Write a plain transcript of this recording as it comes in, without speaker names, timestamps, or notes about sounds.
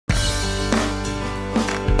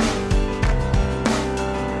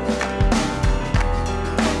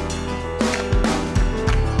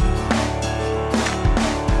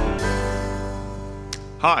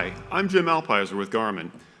Hi, I'm Jim Alpizer with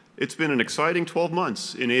Garmin. It's been an exciting 12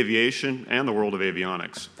 months in aviation and the world of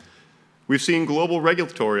avionics. We've seen global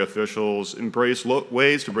regulatory officials embrace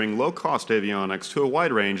ways to bring low-cost avionics to a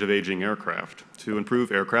wide range of aging aircraft to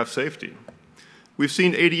improve aircraft safety. We've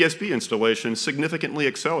seen ADS-B installations significantly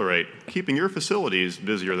accelerate, keeping your facilities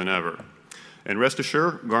busier than ever. And rest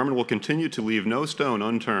assured, Garmin will continue to leave no stone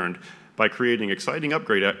unturned by creating exciting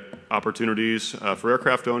upgrade opportunities for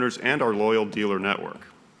aircraft owners and our loyal dealer network.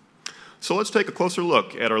 So let's take a closer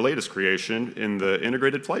look at our latest creation in the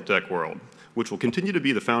integrated flight deck world, which will continue to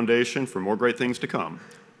be the foundation for more great things to come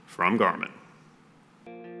from Garmin.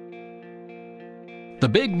 The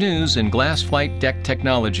big news in glass flight deck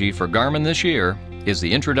technology for Garmin this year is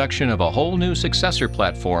the introduction of a whole new successor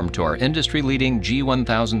platform to our industry-leading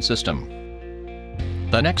G1000 system,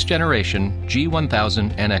 the next generation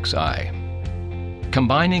G1000 NXi.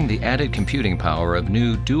 Combining the added computing power of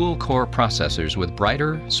new dual-core processors with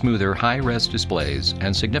brighter, smoother, high-res displays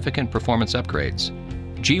and significant performance upgrades,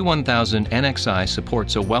 G1000 NXi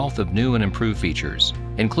supports a wealth of new and improved features,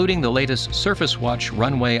 including the latest Surface Watch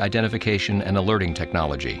runway identification and alerting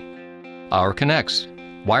technology, our Connects,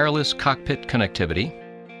 wireless cockpit connectivity,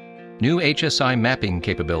 new HSI mapping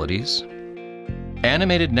capabilities,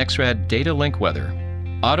 animated NEXRAD data link weather,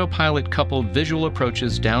 autopilot-coupled visual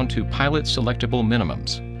approaches down to pilot-selectable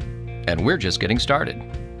minimums. And we're just getting started.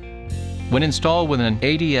 When installed with an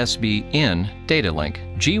ADS-B in data link,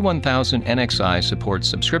 G1000 NXi supports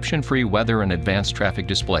subscription-free weather and advanced traffic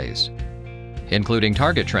displays, including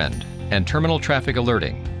target trend and terminal traffic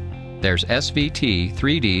alerting. There's SVT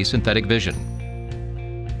 3D synthetic vision.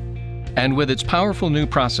 And with its powerful new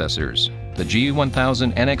processors, the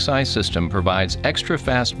G1000 NXi system provides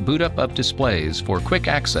extra-fast boot-up displays for quick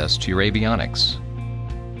access to your avionics.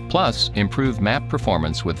 Plus, improved map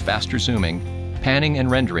performance with faster zooming, panning and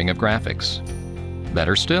rendering of graphics.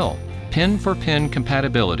 Better still, pin-for-pin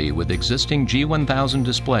compatibility with existing G1000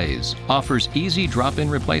 displays offers easy drop-in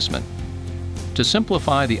replacement. To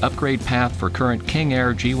simplify the upgrade path for current King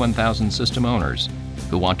Air G1000 system owners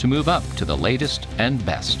who want to move up to the latest and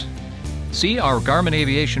best. See our Garmin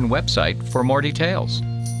Aviation website for more details.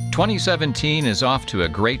 2017 is off to a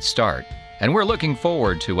great start, and we're looking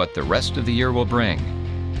forward to what the rest of the year will bring.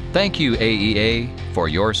 Thank you, AEA, for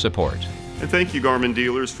your support. And thank you, Garmin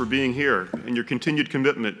dealers, for being here and your continued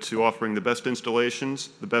commitment to offering the best installations,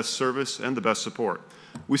 the best service, and the best support.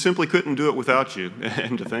 We simply couldn't do it without you.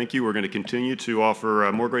 And to thank you, we're going to continue to offer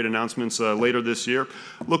more great announcements later this year.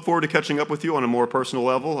 Look forward to catching up with you on a more personal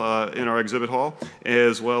level in our exhibit hall,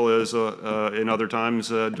 as well as in other times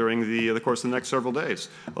during the course of the next several days.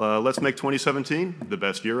 Let's make 2017 the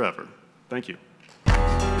best year ever. Thank you.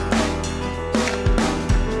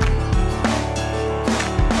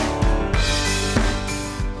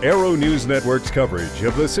 Aero-News Network's coverage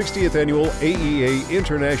of the 60th Annual AEA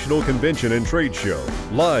International Convention and Trade Show,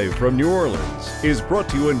 live from New Orleans, is brought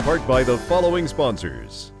to you in part by the following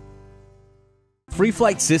sponsors.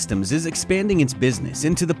 FreeFlight Systems is expanding its business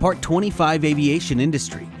into the Part 25 aviation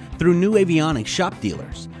industry through new avionics shop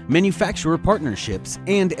dealers, manufacturer partnerships,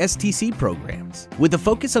 and STC programs. With a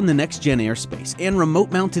focus on the next-gen airspace and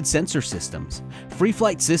remote-mounted sensor systems,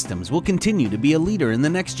 FreeFlight Systems will continue to be a leader in the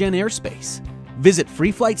next-gen airspace. Visit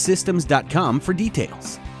FreeFlightSystems.com for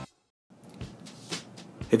details.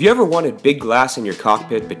 Have you ever wanted big glass in your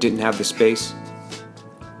cockpit but didn't have the space?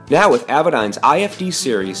 Now with Avidyne's IFD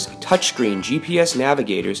series, touchscreen GPS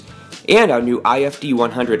navigators, and our new IFD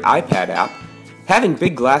 100 iPad app, having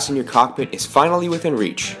big glass in your cockpit is finally within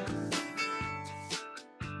reach.